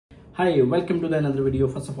Hi, welcome to another video.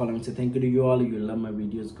 First of all, I want to say thank you to you all. You love my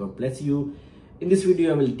videos. God bless you. In this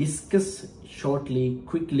video, I will discuss shortly,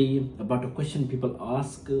 quickly about a question people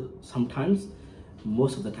ask sometimes,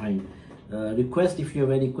 most of the time. Request if you have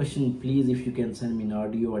any question, please, if you can send me an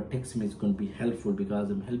audio or text me, it's going to be helpful because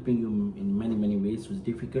I'm helping you in many ways. So it's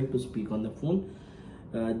difficult to speak on the phone.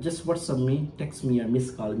 Just WhatsApp me, text me or miss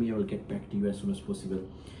call me. I will get back to you as soon as possible.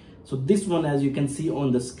 So this one, as you can see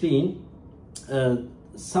on the screen,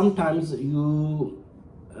 sometimes you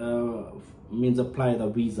means apply the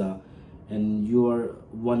visa and your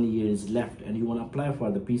 1 year is left and you want to apply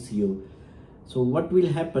for the PCO. So what will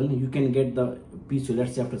happen, you can get the PCO,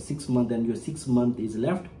 let's say after 6 months, and your 6 month is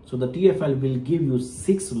left, so the TFL will give you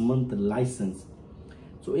 6 month license.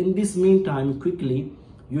 So in this meantime, quickly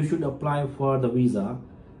you should apply for the visa.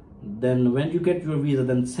 Then when you get your visa,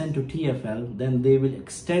 then send to TFL, then they will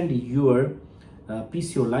extend your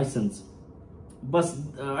PCO license. But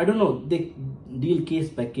I don't know, they deal case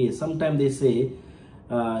by case. Sometimes they say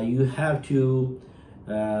you have to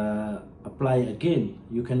apply again,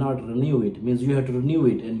 you cannot renew it, means you have to renew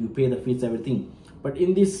it and you pay the fees, everything. But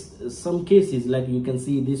in this some cases, like you can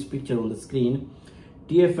see this picture on the screen,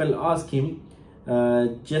 TFL asked him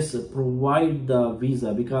just provide the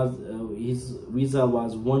visa because his visa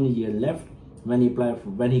was 1 year left when he applied for,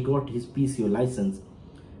 when he got his PCO license.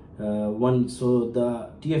 So the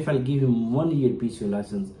TFL give him 1 year PCO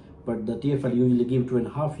license, but the TFL usually give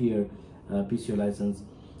 2.5 year PCO license.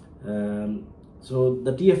 So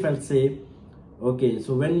the TFL say, okay,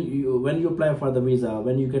 so when you apply for the visa,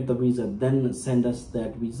 when you get the visa, then send us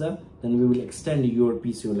that visa, then we will extend your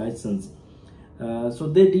PCO license. So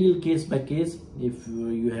they deal case by case. If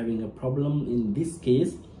you're having a problem in this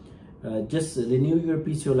case, just renew your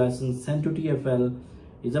PCO license, send to TFL.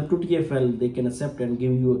 It's up to TFL, they can accept and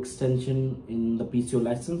give you extension in the PCO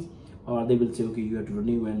license, or they will say, okay, you have to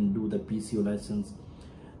renew and do the PCO license,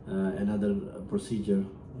 another procedure.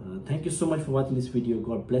 Thank you so much for watching this video.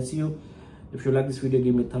 God bless you. If you like this video,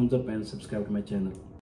 give me a thumbs up and subscribe to my channel.